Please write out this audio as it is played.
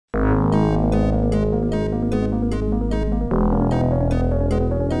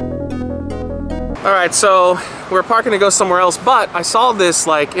All right, so we're parking to go somewhere else, but I saw this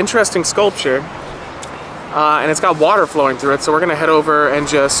like interesting sculpture and it's got water flowing through it, so we're gonna head over and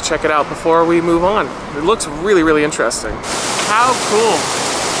just check it out before we move on. It looks really, really interesting. How cool.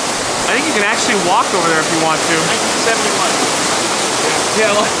 I think you can actually walk over there if you want to. 1971.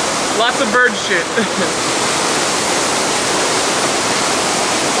 Yeah, lots of bird shit.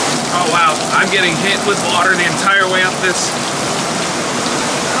 Oh wow, I'm getting hit with water the entire way up this.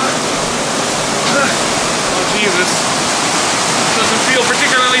 Oh Jesus. Doesn't feel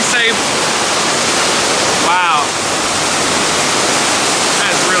particularly safe. Wow.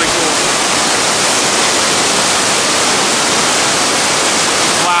 That's really cool.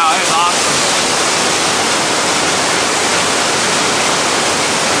 Wow, that is awesome.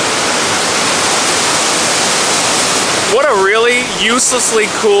 What a really uselessly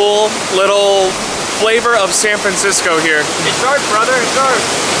cool little flavor of San Francisco here. It's ours, brother, it's ours.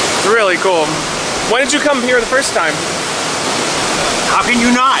 Really cool. When did you come here the first time? How can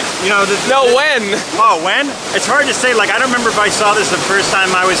you not? You know, when? Oh, when? It's hard to say. Like, I don't remember if I saw this the first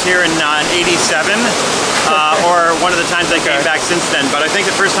time I was here in '87, or one of the times I came back since then. But I think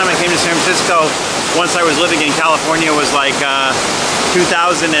the first time I came to San Francisco, once I was living in California, was like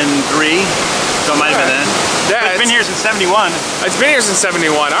 2003. So it might have been then. Yeah, it's been here since '71. It's been here since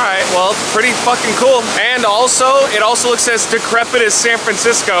 '71. All right. Well, pretty fucking cool. And also, it also looks as decrepit as San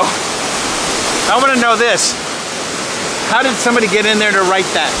Francisco. I want to know this. How did somebody get in there to write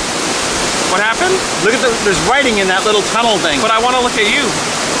that? What happened? Look at there's writing in that little tunnel thing. But I want to look at you.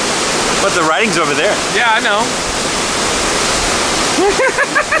 But the writing's over there. Yeah, I know.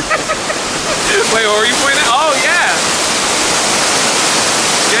 Wait, what were you pointing at? Oh, yeah.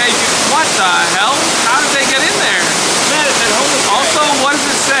 Yeah, what the hell? How did they get in there? Man, it said homeless guy. Also, what does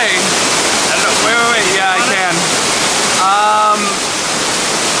it say? I don't know. Wait. Yeah, I can.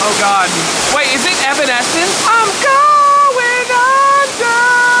 Oh God. Wait, is it Evanescence? I'm going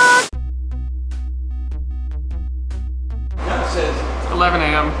under. No, it says 11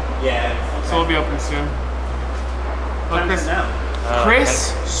 a.m. Yeah. So we'll be open soon. Look, Chris,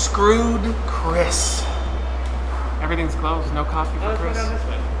 Chris screwed Chris. Everything's closed. No coffee for Chris.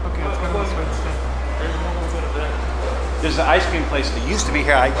 Okay, let's go this way instead. There's an ice cream place that used to be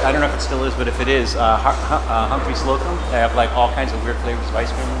here. I don't know if it still is, but if it is, Humphrey Slocum. They have like all kinds of weird flavors of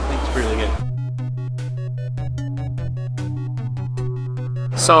ice cream. I think it's really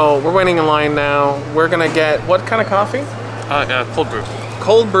good. So we're waiting in line now. We're gonna get what kind of coffee? Cold brew.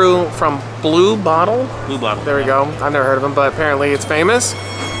 Cold brew from Blue Bottle. Blue Bottle. There we go. I've never heard of them, but apparently it's famous.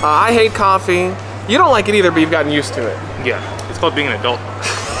 I hate coffee. You don't like it either, but you've gotten used to it. Yeah, it's called being an adult.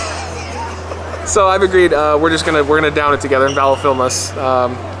 So I've agreed. We're gonna down it together, and Val will film us.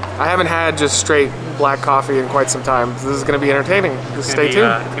 I haven't had just straight black coffee in quite some time. This is gonna be entertaining. Just stay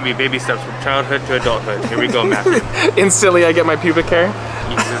tuned. It's gonna be baby steps from childhood to adulthood. Here we go, Matthew. Instantly, I get my pubic hair.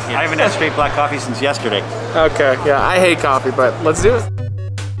 I haven't had straight black coffee since yesterday. Okay, yeah, I hate coffee, but let's do it.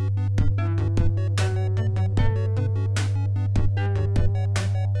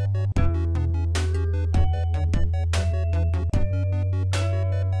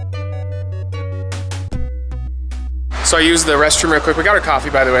 So I used the restroom real quick. We got our coffee,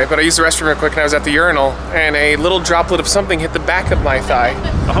 by the way, but I used the restroom real quick and I was at the urinal and a little droplet of something hit the back of my thigh.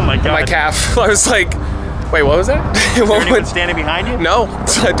 Oh my God. My calf. I was like, wait, what was that? Is there anyone standing behind you? No,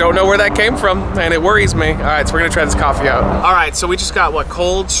 I don't know where that came from and it worries me. All right, so we're gonna try this coffee out. All right, so we just got what,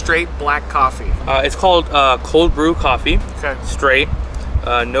 cold, straight, black coffee. It's called cold brew coffee. Okay. Straight.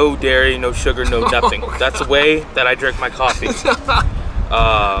 No dairy, no sugar, no nothing. That's the way that I drink my coffee.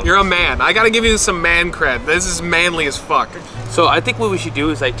 You're a man. I gotta give you some man cred. This is manly as fuck. So I think what we should do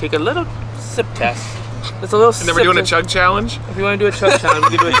is like take a little sip test. It's a little And then we're doing a chug challenge? If you want to do a chug challenge,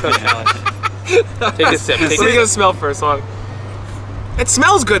 we can do a chug challenge. Take a sip. Let me get a smell first. Hold on. It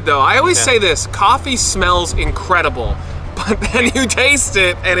smells good though. I always say this. Coffee smells incredible. But then you taste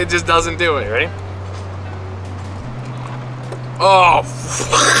it and it just doesn't do it. Ready? Oh.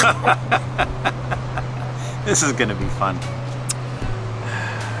 This is gonna be fun.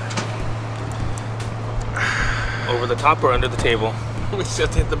 Over the top or under the table? We just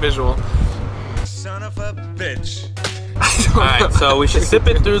have to hit the visual. Son of a bitch. Alright, so we should sip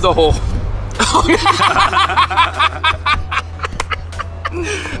it through the hole.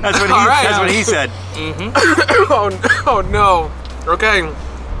 That's what he said. Mm-hmm. Oh no. Okay.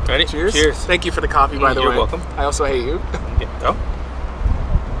 Ready? Cheers. Cheers. Thank you for the coffee, by the way. You're welcome. I also hate you. Okay, go.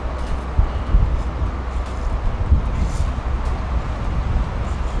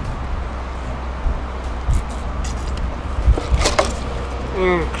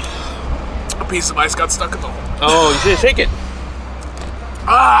 A piece of ice got stuck in the hole. Oh, you should shake it.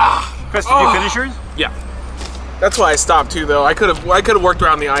 Ah! Chris, did you finish yours? Yeah. That's why I stopped too, though. I could have worked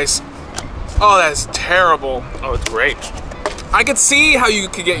around the ice. Oh, that's terrible. Oh, it's great. I could see how you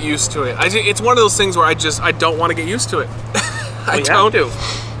could get used to it. It's one of those things where I don't want to get used to it. I don't. Have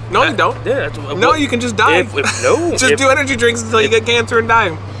to. No, you don't. Yeah, no, you can just die. Just do energy drinks until you get cancer and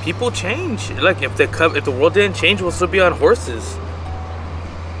die. People change. Like if the world didn't change, we'll still be on horses.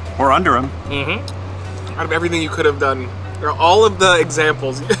 Or under them. Mm-hmm. Out of everything you could have done, all of the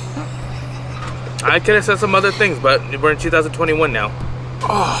examples. I could have said some other things, but we're in 2021 now.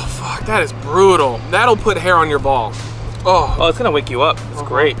 Oh, fuck, that is brutal. That'll put hair on your ball. Oh, it's gonna wake you up. It's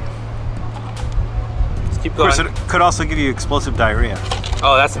great. Let's keep going. Of course, it could also give you explosive diarrhea.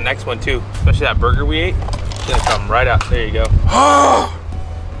 Oh, that's the next one too. Especially that burger we ate. It's gonna come right out. There you go.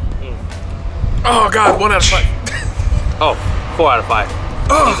 Oh, God, 1 out of 5. Oh, 4 out of 5.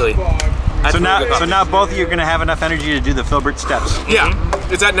 Easily. So now both of you are gonna have enough energy to do the Filbert steps. Yeah.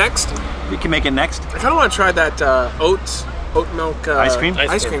 Is that next? You can make it next. I kind of want to try that oat milk ice cream.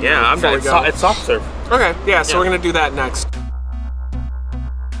 Ice cream. Yeah, I'm done. It's soft serve. Okay. Yeah. So we're gonna do that next.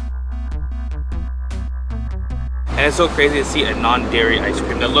 And it's so crazy to see a non-dairy ice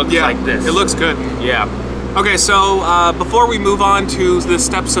cream that looks like this. It looks good. Yeah. Okay, so before we move on to the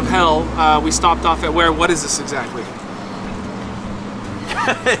steps of hell, we stopped off at where? What is this exactly?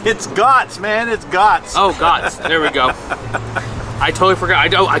 It's Gott's, man. It's Gott's. Oh, Gott's. There we go. I totally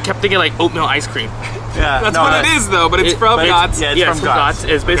forgot. I kept thinking like oatmeal ice cream. Yeah, that's what it is, though. But it's from Gott's. It's from Gott's.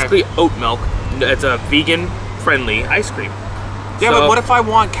 It's basically oat milk. It's a vegan-friendly ice cream. Yeah, but what if I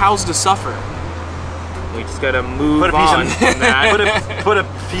want cows to suffer? We just gotta move on from that. Put a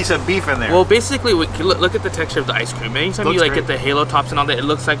piece of beef in there. Well, basically, look at the texture of the ice cream. Anytime you get the halo tops and all that, it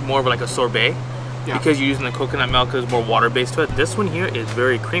looks like more of like a sorbet. Yeah. Because you're using the coconut milk, it's more water-based to it. This one here is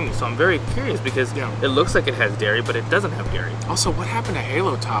very creamy, so I'm very curious because it looks like it has dairy, but it doesn't have dairy. Also, what happened to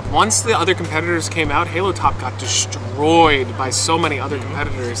Halo Top? Once the other competitors came out, Halo Top got destroyed by so many other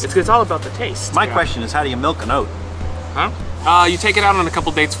competitors. It's all about the taste. My question is, how do you milk an oat? Huh? You take it out on a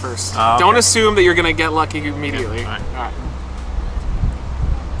couple dates first. Okay. Don't assume that you're gonna get lucky immediately. Yeah. All right.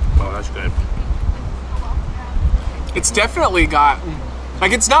 Oh, that's good. It's definitely got,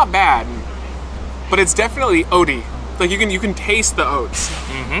 like, it's not bad, but it's definitely oaty. Like you can taste the oats.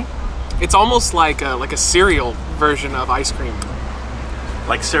 Mm-hmm. It's almost like a cereal version of ice cream.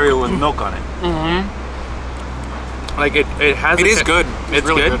 Like cereal with milk on it. Mm-hmm. Like it has. It is good. It's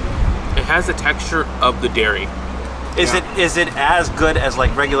really good. It has the texture of the dairy. Is it as good as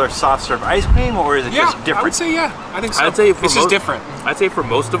like regular soft serve ice cream, or is it just different? I would say I think so. I'd say it's just different. I'd say for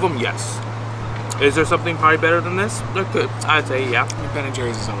most of them, yes. Is there something probably better than this? They're good. I'd say yeah. Ben and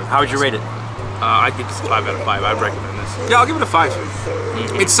Jerry's is always. How would you rate it? I'd give this a 5 out of 5. I'd recommend this. Yeah, I'll give it a 5.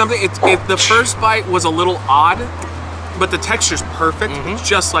 Mm-hmm. It's something. The first bite was a little odd, but the texture's perfect. Mm-hmm. It's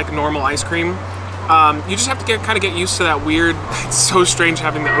just like normal ice cream. You just have to kind of get used to that weird. It's so strange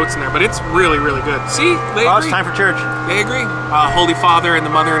having the oats in there, but it's really, really good. See, they agree. It's time for church. They agree. Holy Father and the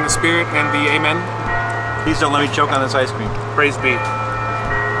Mother and the Spirit and the Amen. Please don't let me choke on this ice cream. Praise be.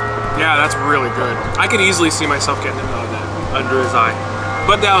 Yeah, that's really good. I could easily see myself getting into that. Under his eye.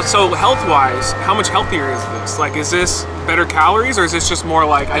 But now, so health-wise, how much healthier is this? Like, is this better calories, or is this just more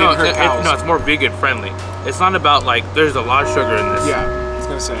like I didn't hurt cows? No, it's more vegan-friendly. It's not about like there's a lot of sugar in this. Yeah, I was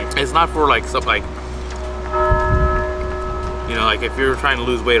gonna say. It's not for like stuff like. You know, like if you're trying to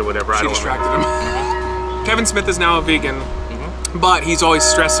lose weight or whatever. She distracted him. Kevin Smith is now a vegan, but he's always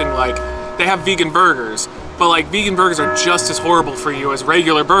stressing like they have vegan burgers, but like vegan burgers are just as horrible for you as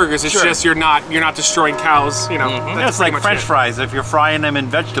regular burgers. It's just you're not destroying cows. You know, it's like French fries. If you're frying them in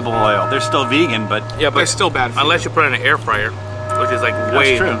vegetable oil, they're still vegan, but they're still bad. Unless you put it in an air fryer, which is like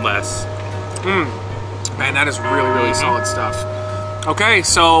way less. Man, that is really, really solid stuff. Okay,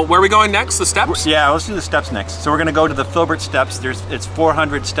 so where are we going next? The steps? Yeah, let's do the steps next. So we're gonna go to the Filbert steps. It's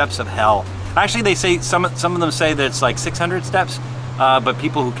 400 steps of hell. Actually, they say some of them say that it's like 600 steps, but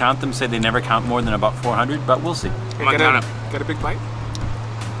people who count them say they never count more than about 400. But we'll see. Come on, count it. Got a big bite?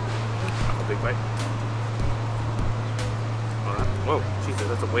 A big bite. Whoa, Jesus,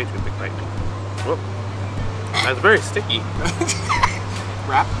 that's a way too big bite. Whoa, that's very sticky.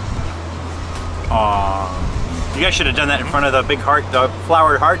 Wrap. Aww. You guys should have done that in front of the big heart, the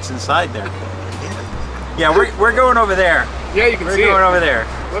flowered hearts inside there. Yeah, we're going over there. Yeah, you can see it. We're going over there.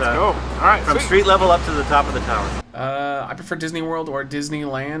 Let's go. All right. From street level up to the top of the tower. I prefer Disney World or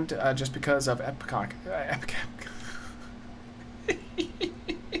Disneyland just because of Epcot. God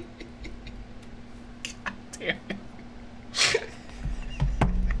damn it.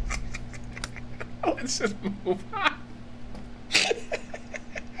 Let's just move on.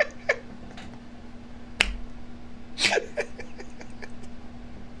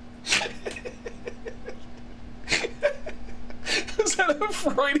 had a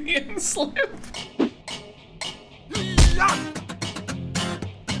Freudian slip.